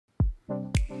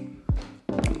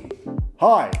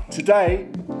Hi, today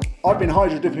I've been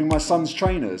hydro dipping my son's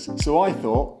trainers, so I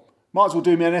thought might as well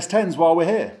do my NS10s while we're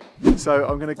here. So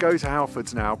I'm going to go to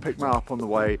Halfords now, pick them up on the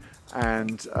way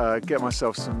and get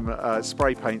myself some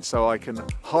spray paint so I can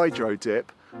hydro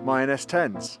dip my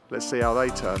NS10s. Let's see how they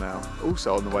turn out.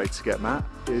 Also on the way to get Matt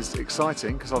is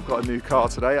exciting because I've got a new car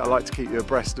today. I like to keep you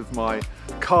abreast of my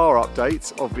car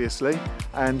updates, obviously,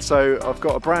 and so I've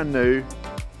got a brand new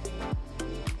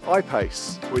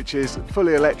I-Pace, which is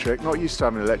fully electric. Not used to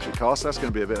having an electric car, so that's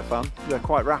going to be a bit of fun. They're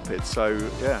quite rapid, so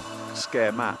yeah,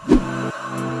 scare Matt.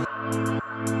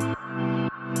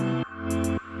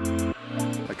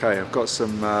 Okay, I've got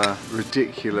some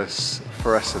ridiculous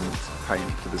fluorescent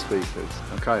paint for the speakers.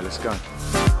 Okay, let's go.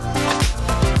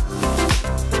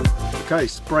 Okay,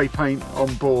 spray paint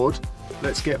on board.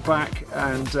 Let's get back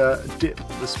and dip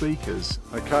the speakers.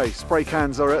 Okay, spray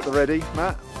cans are at the ready,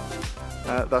 Matt.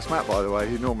 That's Matt, by the way,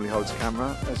 who normally holds a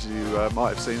camera, as you might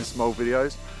have seen in some old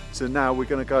videos. So now we're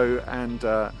going to go and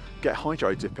get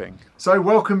hydro dipping. So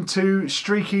welcome to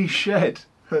Streaky Shed,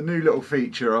 a new little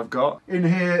feature I've got. In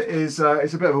here is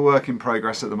it's a bit of a work in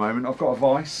progress at the moment. I've got a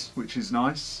vise, which is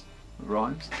nice. It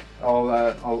rhymes.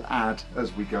 I'll add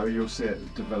as we go. You'll see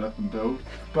it develop and build.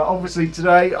 But obviously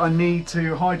today I need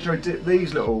to hydro dip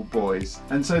these little boys,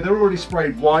 and so they're already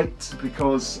sprayed white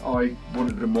because I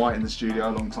wanted them white in the studio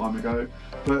a long time ago.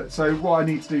 But so what I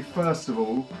need to do first of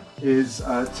all is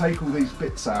take all these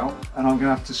bits out, and I'm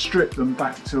going to have to strip them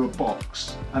back to a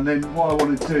box. And then what I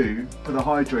want to do for the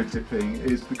hydro dipping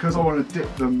is, because I want to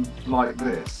dip them like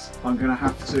this, I'm going to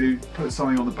have to put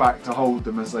something on the back to hold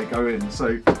them as they go in.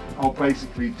 So I'll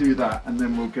basically do that and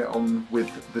then we'll get on with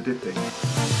the dipping.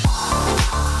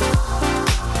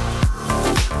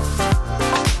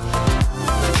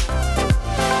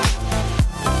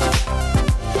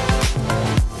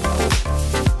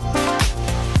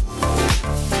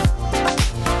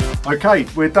 Okay,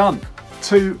 we're done.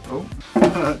 Two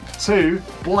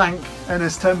blank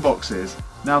NS10 boxes.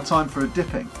 Now time for a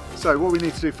dipping. So what we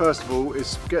need to do first of all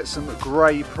is get some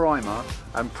grey primer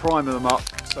and primer them up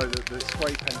so that the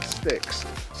spray paint sticks.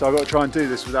 So I've got to try and do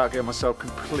this without getting myself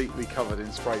completely covered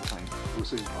in spray paint. We'll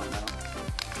soon find out.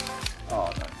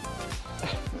 Oh no.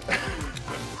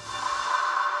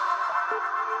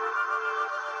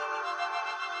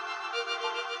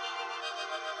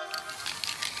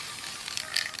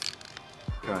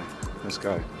 Okay, let's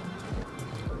go.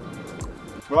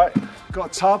 Right,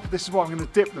 got a tub. This is what I'm going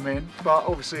to dip them in, but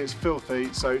obviously it's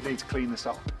filthy, so you need to clean this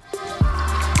up.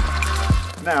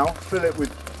 Now, I'm going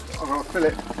to fill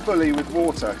it fully with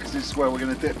water, because this is where we're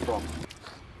going to dip from.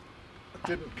 I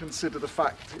didn't consider the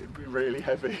fact it'd be really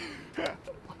heavy.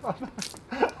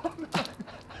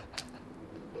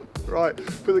 Right,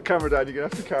 put the camera down, you're going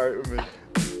to have to carry it with me.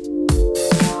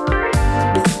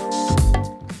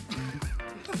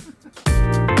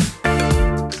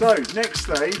 So, next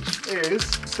stage is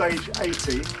stage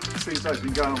 80, seems like it's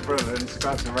been going on forever and it's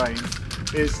about to rain,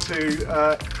 is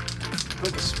to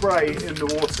put the spray in the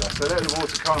water. So let the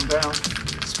water calm down,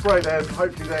 spray them,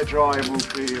 hopefully they're dry and we'll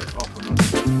be off on them.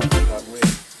 That weird.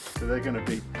 So they're going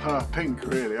to be pink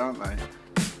really, aren't they?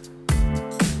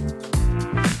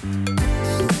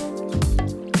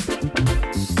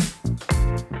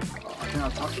 Oh, I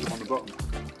can't touch them on the bottom.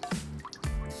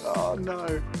 Oh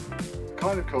no,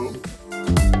 kind of cool.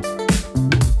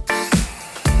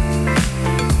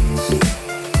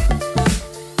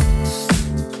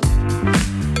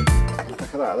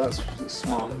 Look at that, that's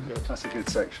smart. That's a good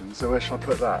section. So where should I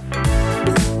put that?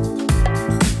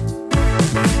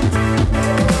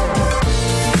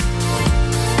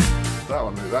 That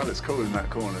one, that looks cool in that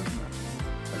corner, isn't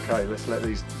it? Okay, let's let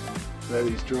these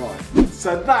dry.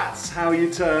 So that's how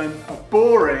you turn a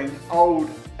boring old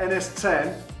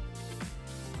NS10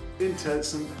 into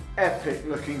some epic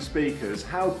looking speakers.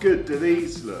 How good do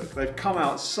these look? They've come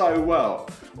out so well.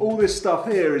 All this stuff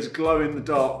here is glow in the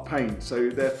dark paint, so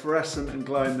they're fluorescent and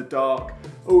glow in the dark.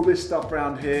 All this stuff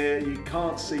around here, you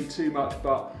can't see too much,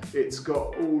 but it's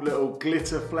got all little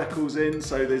glitter fleckles in,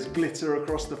 so there's glitter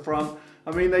across the front. I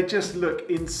mean, they just look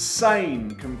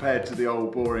insane compared to the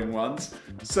old boring ones.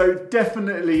 So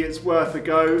definitely it's worth a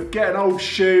go. Get an old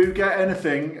shoe, get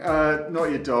anything,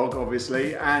 not your dog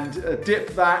obviously, and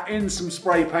dip that in some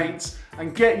spray paints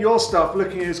and get your stuff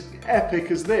looking as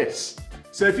epic as this.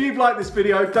 So if you've liked this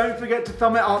video, don't forget to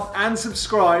thumb it up and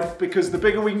subscribe, because the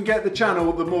bigger we can get the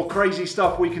channel, the more crazy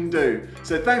stuff we can do.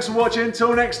 So thanks for watching.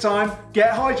 Until next time,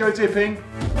 get hydro dipping.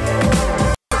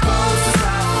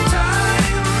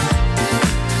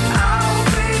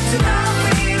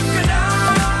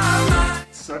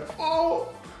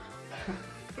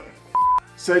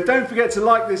 So don't forget to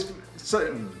like this.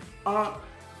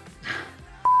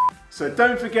 So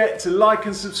don't forget to like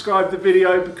and subscribe the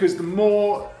video, because the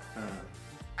more